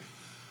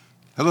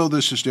Hello,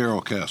 this is Darrell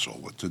Castle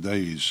with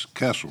today's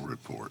Castle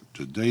Report.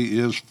 Today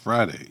is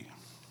Friday,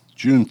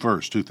 June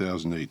 1st,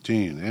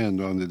 2018, and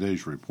on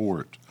today's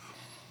report,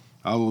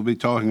 I will be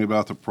talking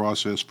about the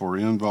process for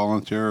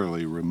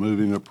involuntarily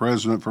removing a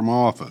president from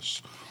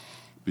office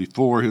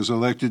before his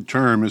elected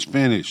term is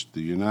finished.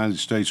 The United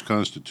States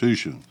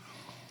Constitution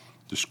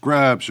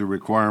describes the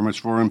requirements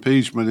for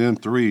impeachment in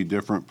 3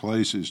 different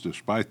places,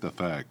 despite the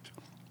fact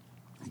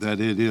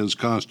that it is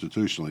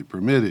constitutionally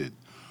permitted,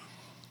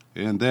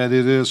 and that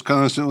it is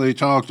constantly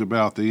talked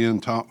about. The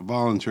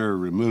involuntary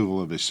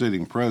removal of a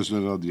sitting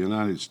president of the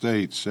United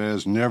States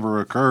has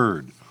never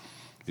occurred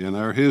in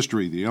our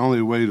history. The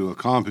only way to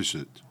accomplish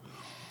it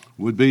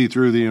would be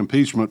through the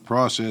impeachment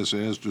process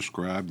as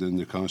described in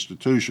the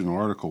Constitution.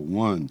 Article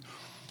 1,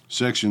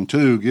 Section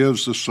 2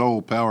 gives the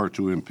sole power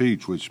to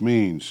impeach, which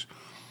means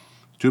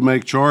to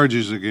make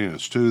charges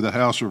against, to the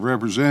House of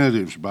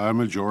Representatives by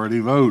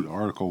majority vote.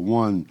 Article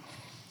 1,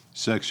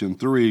 Section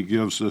 3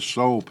 gives the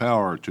sole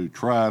power to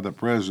try the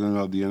President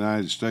of the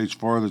United States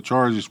for the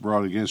charges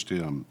brought against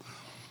him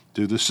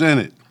to the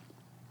Senate,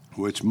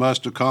 which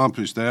must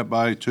accomplish that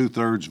by a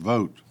 2/3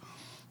 vote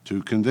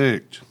to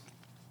convict.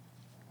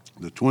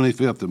 The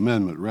 25th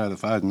Amendment,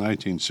 ratified in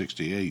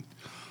 1968,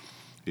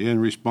 in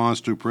response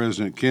to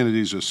President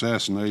Kennedy's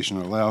assassination,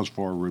 allows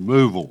for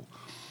removal,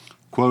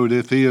 quote,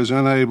 if he is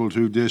unable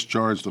to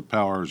discharge the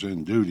powers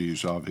and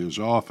duties of his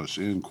office,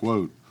 end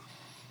quote.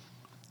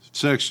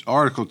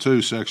 Article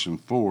 2, Section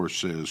 4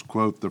 says,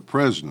 quote, the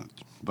President,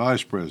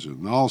 Vice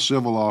President, and all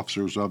civil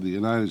officers of the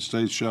United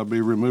States shall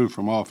be removed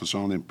from office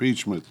on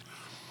impeachment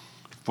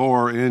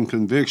for in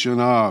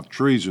conviction of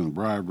treason,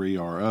 bribery,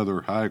 or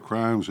other high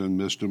crimes and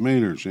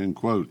misdemeanors, end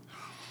quote.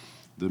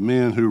 The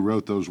men who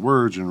wrote those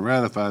words and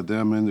ratified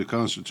them in the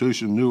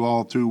Constitution knew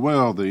all too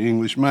well the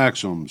English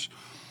maxims.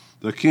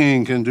 The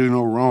king can do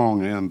no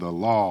wrong, and the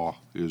law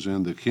is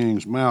in the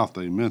king's mouth.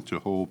 They meant to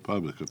hold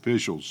public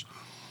officials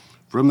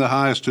from the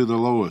highest to the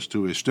lowest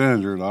to a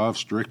standard of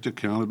strict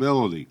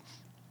accountability.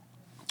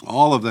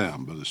 All of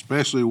them, but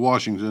especially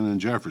Washington and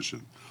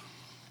Jefferson,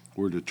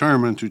 were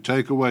determined to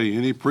take away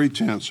any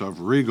pretense of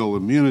regal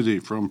immunity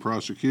from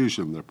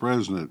prosecution. The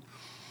president,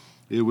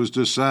 it was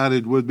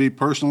decided, would be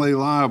personally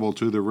liable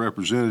to the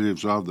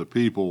representatives of the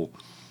people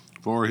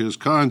for his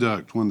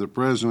conduct. When the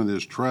president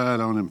is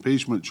tried on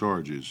impeachment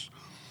charges,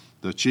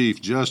 the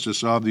Chief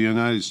Justice of the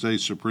United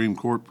States Supreme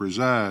Court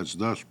presides,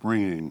 thus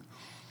bringing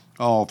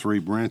all 3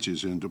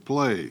 branches into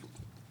play.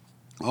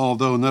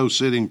 Although no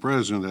sitting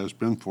president has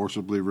been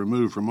forcibly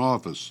removed from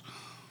office,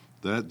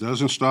 that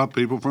doesn't stop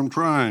people from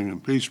trying.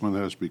 Impeachment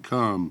has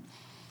become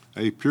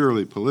a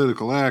purely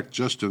political act,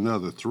 just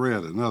another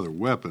threat, another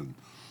weapon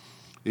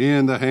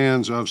in the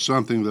hands of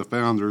something the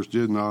founders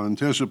did not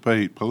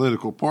anticipate: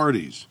 political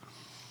parties.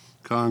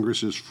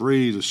 Congress is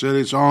free to set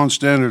its own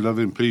standard of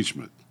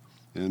impeachment,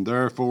 and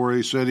therefore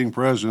a sitting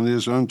president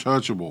is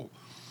untouchable,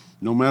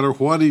 no matter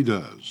what he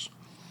does,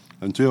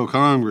 until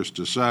Congress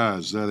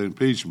decides that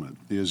impeachment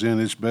is in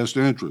its best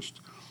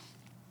interest.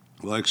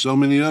 Like so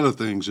many other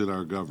things in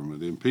our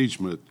government,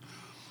 impeachment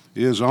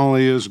is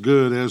only as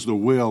good as the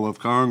will of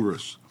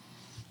Congress.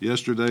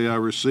 Yesterday, I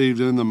received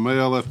in the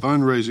mail a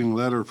fundraising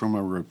letter from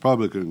a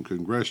Republican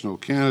Congressional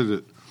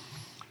candidate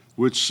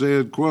which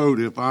said, quote,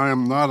 if I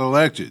am not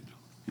elected,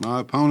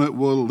 my opponent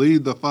will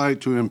lead the fight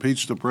to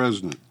impeach the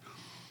president.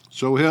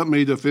 So help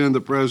me defend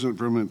the president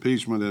from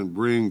impeachment and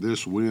bring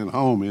this win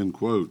home, end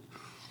quote.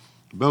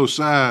 Both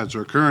sides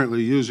are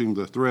currently using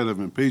the threat of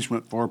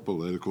impeachment for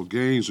political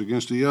gains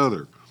against the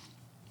other.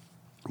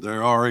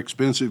 There are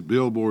expensive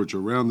billboards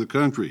around the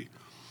country,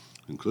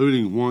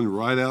 including one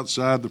right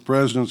outside the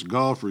president's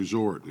golf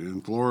resort in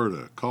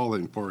Florida,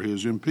 calling for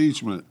his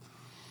impeachment.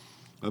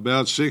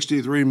 About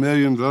 63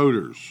 million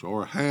voters,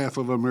 or half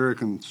of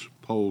Americans,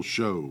 polls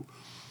show,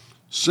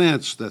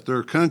 sense that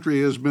their country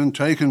has been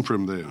taken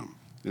from them.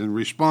 In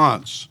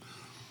response,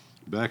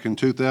 back in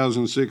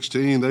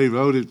 2016, they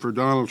voted for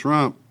Donald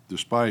Trump,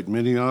 despite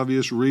many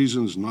obvious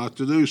reasons not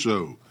to do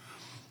so.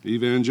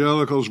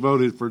 Evangelicals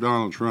voted for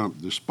Donald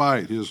Trump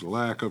despite his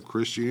lack of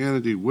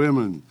Christianity.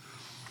 Women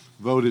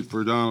voted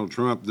for Donald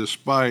Trump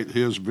despite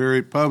his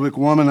very public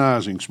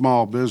womanizing.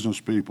 Small business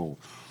people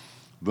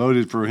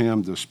voted for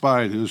him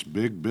despite his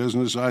big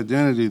business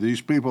identity. These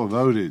people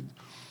voted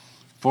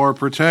for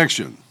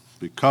protection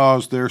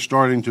because they're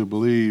starting to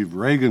believe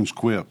Reagan's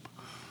quip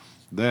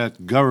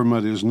that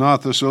government is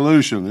not the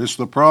solution, it's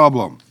the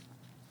problem.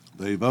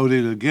 They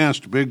voted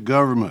against big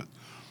government,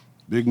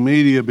 big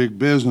media, big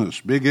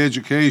business, big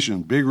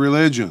education, big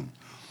religion,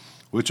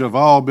 which have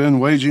all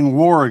been waging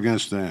war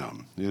against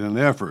them in an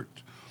effort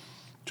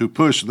to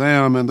push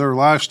them and their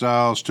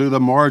lifestyles to the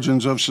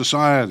margins of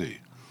society.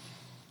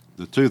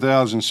 The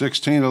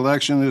 2016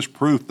 election is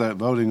proof that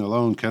voting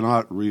alone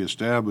cannot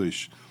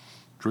reestablish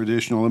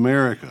traditional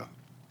America.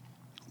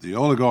 The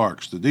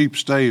oligarchs, the deep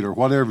state, or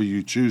whatever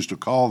you choose to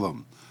call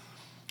them,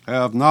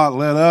 have not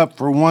let up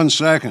for 1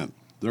 second.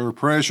 Their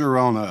pressure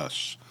on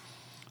us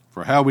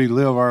for how we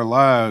live our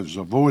lives,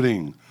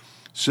 avoiding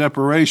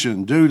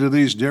separation due to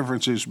these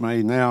differences,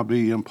 may now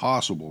be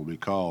impossible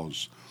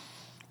because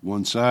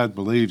One side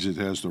believes it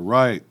has the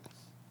right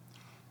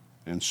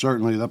and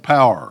certainly the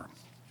power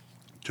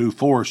to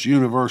force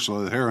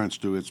universal adherence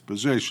to its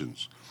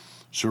positions.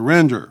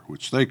 Surrender,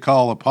 which they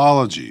call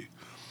apology,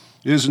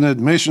 is an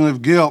admission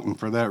of guilt, and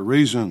for that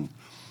reason,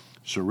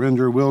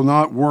 surrender will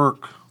not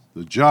work.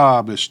 The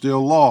job is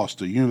still lost,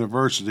 the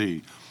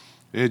university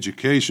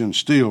education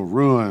still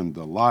ruined,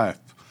 the life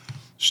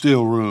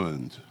still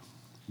ruined.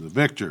 The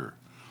victor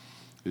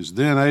is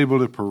then able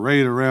to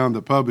parade around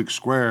the public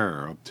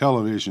square of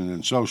television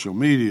and social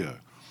media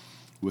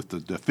with the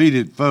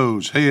defeated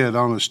foe's head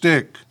on a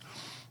stick.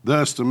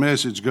 Thus, the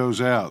message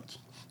goes out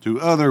to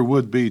other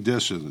would-be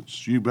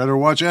dissidents. You better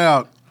watch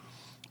out.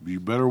 You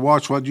better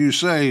watch what you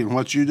say and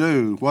what you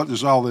do. What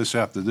does all this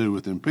have to do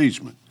with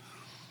impeachment?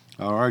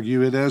 I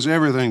argue it has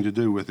everything to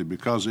do with it,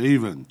 because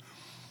even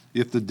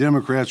if the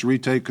Democrats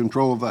retake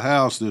control of the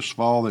House this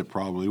fall, they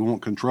probably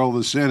won't control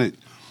the Senate.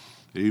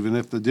 Even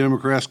if the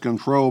Democrats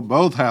control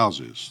both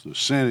houses, the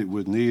Senate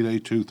would need a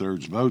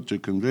two-thirds vote to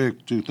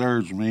convict.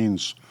 Two-thirds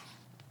means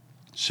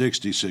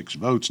 66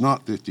 votes,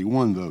 not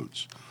 51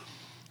 votes.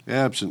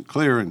 Absent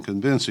clear and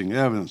convincing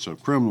evidence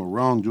of criminal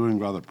wrongdoing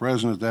by the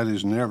president, that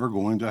is never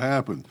going to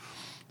happen.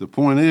 The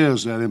point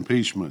is that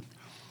impeachment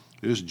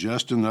is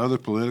just another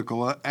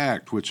political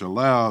act which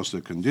allows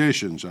the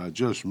conditions I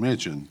just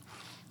mentioned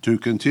to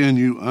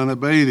continue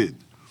unabated.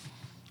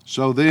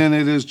 So then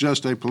it is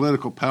just a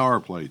political power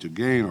play to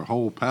gain or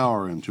hold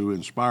power and to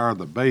inspire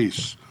the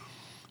base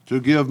to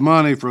give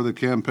money for the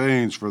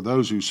campaigns for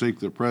those who seek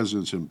the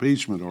president's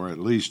impeachment, or at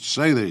least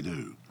say they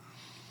do.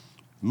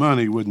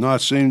 Money would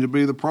not seem to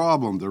be the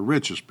problem. The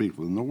richest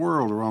people in the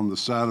world are on the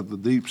side of the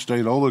deep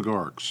state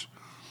oligarchs.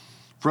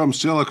 From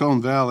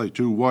Silicon Valley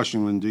to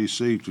Washington,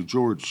 D.C., to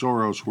George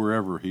Soros,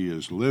 wherever he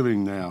is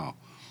living now,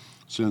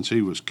 since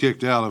he was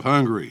kicked out of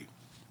Hungary.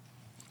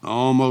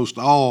 Almost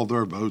all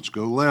their votes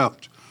go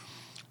left.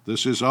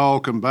 This is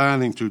all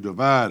combining to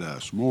divide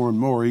us more and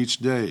more each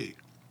day.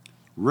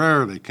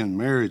 Rarely can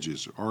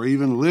marriages or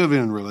even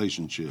live-in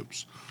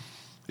relationships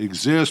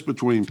exist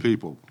between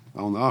people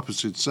on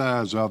opposite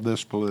sides of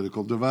this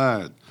political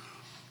divide.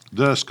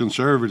 Thus,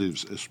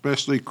 conservatives,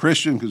 especially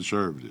Christian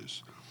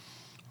conservatives,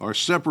 are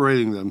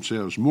separating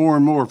themselves more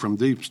and more from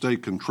deep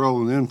state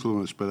control and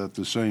influence, but at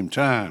the same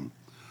time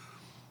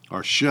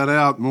are shut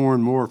out more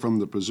and more from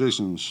the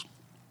positions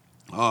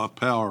of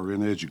power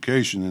in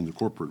education in the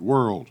corporate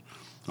world,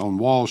 on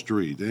Wall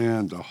Street,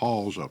 and the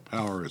halls of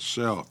power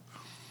itself.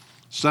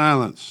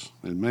 Silence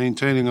and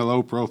maintaining a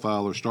low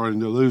profile are starting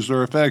to lose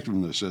their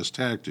effectiveness as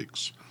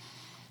tactics.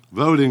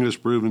 Voting has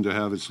proven to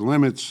have its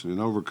limits. In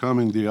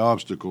overcoming the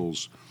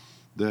obstacles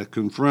that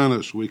confront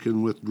us, we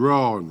can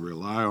withdraw and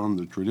rely on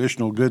the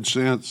traditional good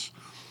sense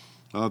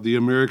of the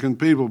American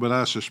people, but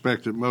I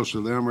suspect that most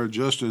of them are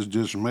just as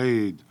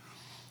dismayed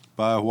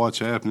by what's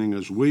happening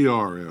as we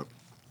are.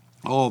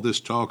 All this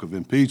talk of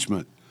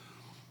impeachment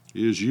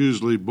is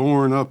usually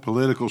born of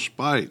political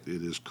spite.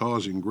 It is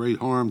causing great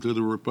harm to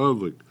the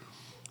republic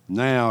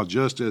now,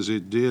 just as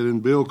it did in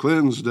Bill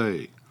Clinton's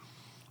day,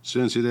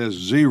 since it has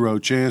zero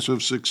chance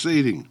of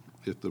succeeding.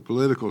 If the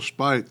political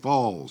spite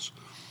falls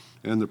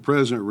and the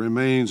president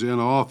remains in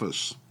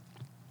office,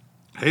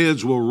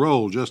 heads will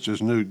roll, just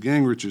as Newt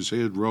Gingrich's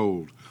head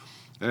rolled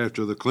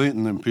after the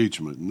Clinton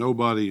impeachment.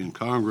 Nobody in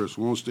Congress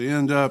wants to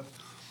end up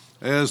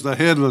as the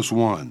headless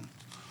one.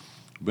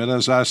 But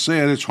as I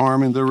said, it's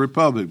harming the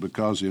republic,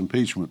 because the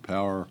impeachment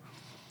power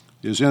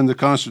is in the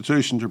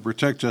Constitution to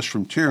protect us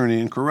from tyranny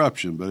and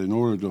corruption. But in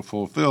order to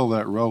fulfill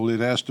that role, it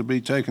has to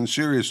be taken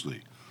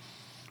seriously.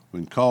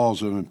 When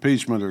calls of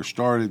impeachment are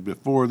started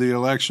before the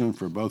election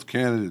for both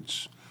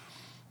candidates,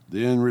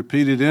 then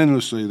repeated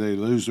endlessly, they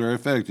lose their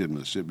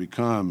effectiveness. It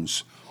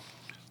becomes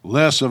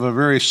less of a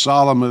very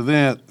solemn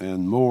event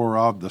and more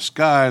of the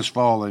sky is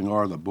falling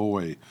or the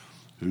boy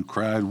who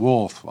cried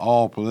wolf.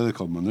 All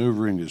political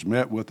maneuvering is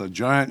met with a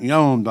giant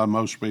yawn by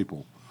most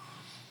people.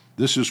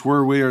 This is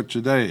where we are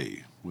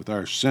today, with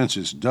our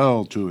senses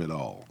dulled to it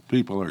all.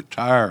 People are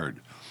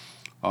tired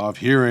of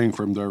hearing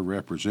from their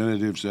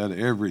representatives that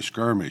every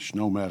skirmish,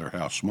 no matter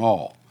how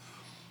small,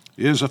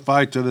 is a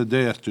fight to the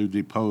death to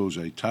depose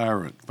a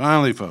tyrant.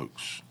 Finally,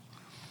 folks,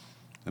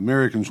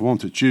 Americans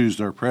want to choose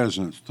their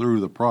presidents through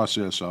the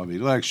process of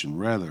election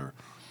rather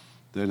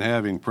than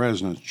having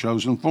presidents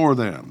chosen for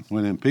them.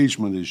 When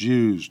impeachment is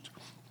used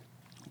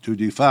to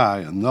defy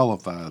and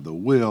nullify the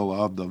will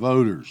of the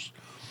voters,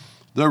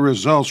 the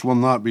results will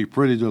not be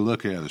pretty to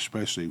look at,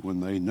 especially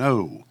when they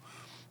know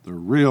the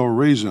real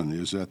reason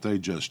is that they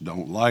just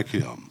don't like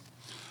him.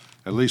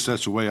 At least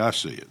that's the way I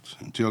see it.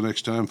 Until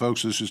next time,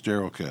 folks, this is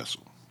Darrell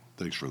Castle.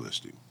 Thanks for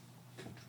listening.